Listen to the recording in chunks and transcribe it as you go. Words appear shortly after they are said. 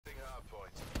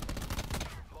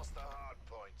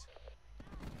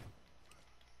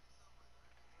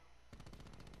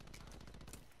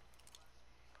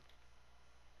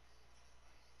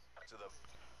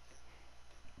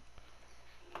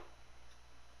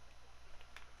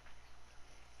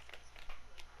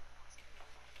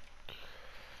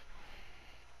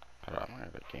Hold on, I'm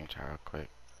gonna go game chat real quick.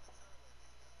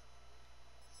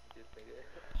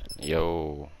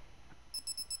 Yo.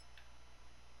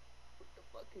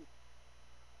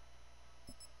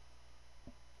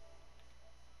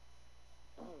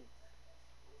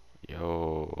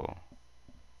 Yo.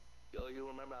 Yo, you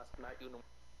remember I smacked you in the...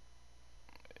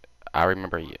 I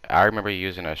remember you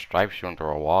using a stripe shooting through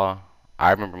a wall.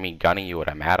 I remember me gunning you with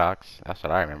a Maddox. That's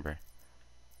what I remember.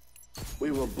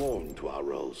 We were born to our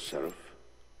roles, Sheriff.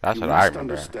 That's You what I must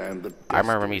remember. understand that I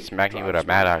remember me destiny smacking you with a drives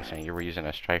my Maddox van. and you were using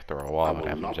a stripe through a I wall with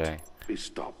will not FMJ. be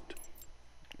stopped.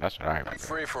 That's what I remember.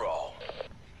 Free for all.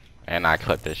 And I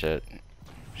clipped this shit.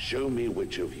 Show me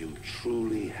which of you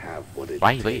truly have what it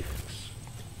Why you takes. leave?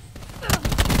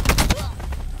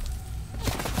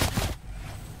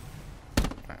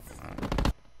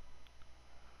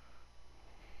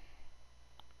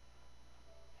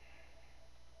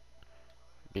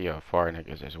 BO4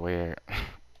 niggas is weird.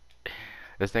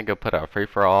 This nigga put a free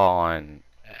for all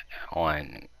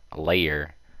on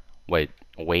layer with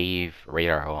wave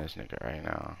radar on this nigga right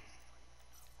now.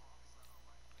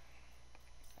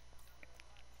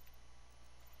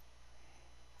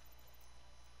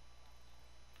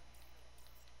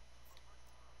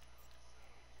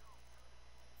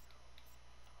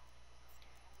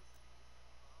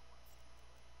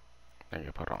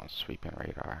 Nigga put on sweeping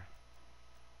radar.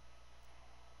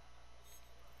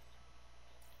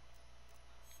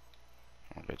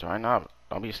 Okay, join up.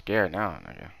 Don't be scared now,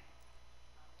 nigga.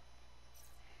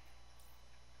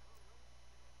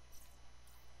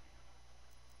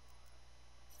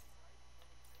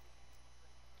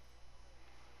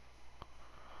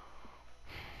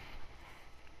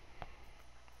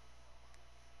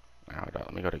 Hold up,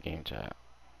 let me go to game chat.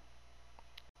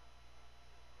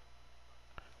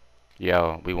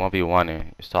 Yo, we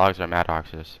 1v1ing. Stogs or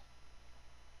Maddoxes?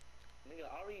 Nigga,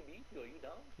 I already beat you. Are you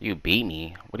dumb? You beat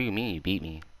me? What do you mean you beat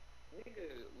me? Nigga,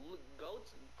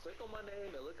 click on my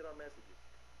name and look at our messages.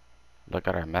 Look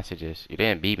at our messages. You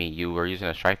didn't beat me. You were using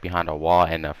a strike behind a wall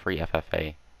and a free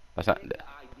FFA. That's not. Nigga,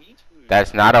 I beat you.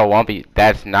 That's not a 1v.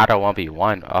 That's not a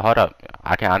 1v1. Hold up.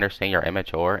 I can understand you're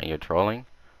immature and you're trolling.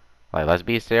 Like, let's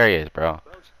be serious, bro.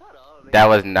 Bro, shut up, nigga. That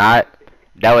was not.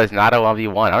 That was not a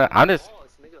 1v1. I'm just.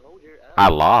 Nigga, hold your L. I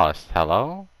lost.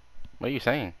 Hello? What are you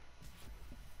saying?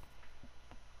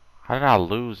 How did I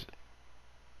lose?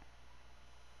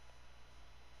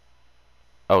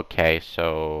 Okay,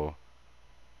 so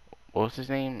what was his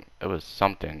name? It was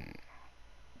something.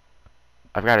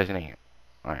 I forgot his name.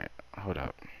 Alright, hold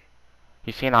up.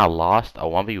 He's saying I lost a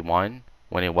 1v1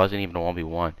 when it wasn't even a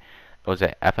 1v1. It was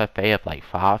an FFA of like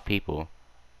 5 people.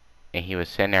 And he was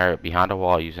sitting there behind a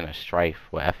wall using a Strife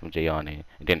with FMJ on it.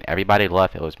 And then everybody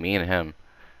left. It was me and him.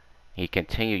 He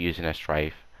continued using a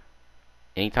Strife.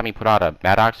 Anytime he put out a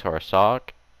Maddox or a SOG,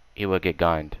 he would get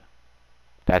gunned.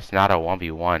 That's not a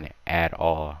 1v1 at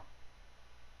all.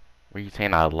 What are you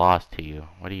saying I lost to you?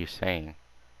 What are you saying?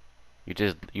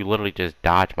 You literally just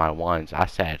dodged my ones. I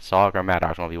said SOG or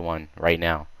Maddox 1v1 right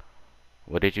now.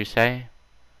 What did you say?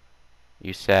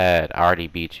 You said I already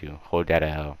beat you. Hold that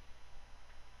L.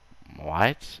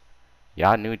 What?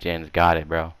 Y'all new gens got it,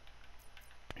 bro.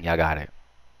 Y'all got it.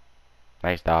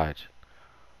 Nice dodge.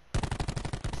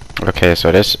 Okay,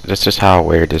 so this is how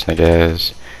weird this nigga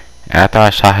is. After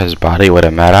I shot his body with a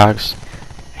Maddox,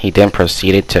 he then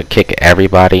proceeded to kick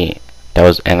everybody that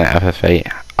was in the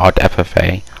FFA out the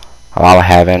FFA while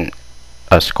having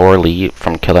a score lead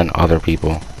from killing other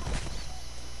people.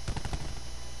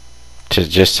 To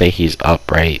just say he's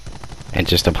upright and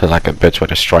just to play like a bitch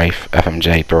with a Strife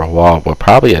FMJ through a wall with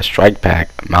probably a strike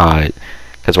back mod.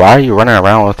 Cause why are you running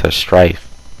around with a Strife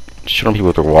shooting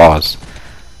people through walls?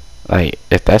 Like,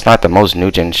 if that's not the most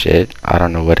new gen shit, I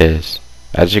don't know what is.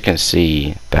 As you can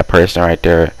see, that person right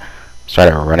there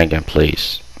started running in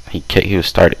place. He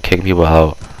started kicking people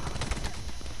out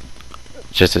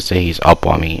just to say he's up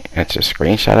on me and to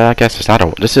screenshot it. I guess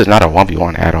this is not a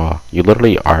 1v1 at all. You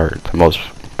literally are the most,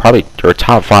 probably your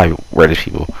top 5 weirdest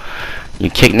people. You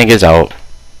kick niggas out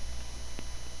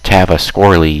to have a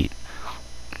score lead.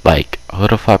 Like, who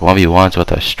the fuck 1v1s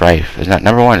with a Strife? It's not,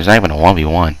 number one, it's not even a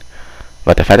 1v1.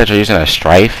 But the fact that you're using a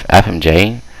Strife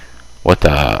FMJ with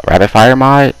the rapid fire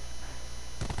mod,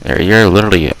 you're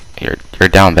literally you're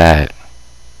down bad.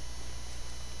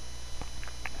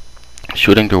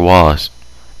 Shooting through walls,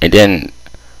 and then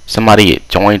somebody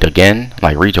joined again,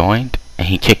 like rejoined, and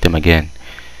he kicked him again.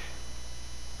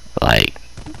 Like,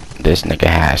 this nigga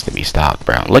has to be stopped,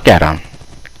 bro. Look at him.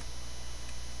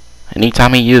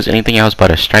 Anytime he uses anything else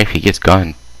but a Strife, he gets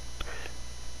gunned.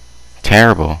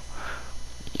 Terrible.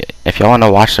 If y'all want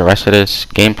to watch the rest of this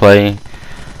gameplay,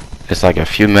 it's like a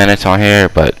few minutes on here,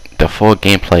 but the full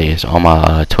gameplay is on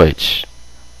my Twitch.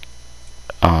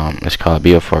 It's called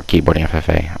BO4 Keyboarding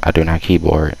FFA. I do not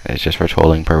keyboard. It's just for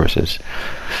trolling purposes.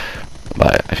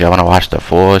 But if y'all want to watch the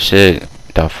full shit,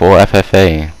 the full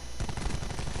FFA,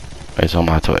 it's on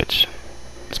my Twitch.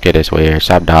 Let's get this weird.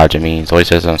 Stop dodging me.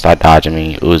 Xoicism, stop dodging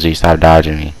me. Uzi, stop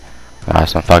dodging me.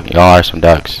 Y'all are some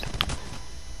ducks.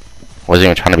 Wasn't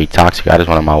even trying to be toxic. I just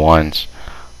wanted my ones.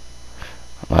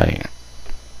 Like,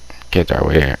 kids are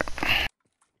weird.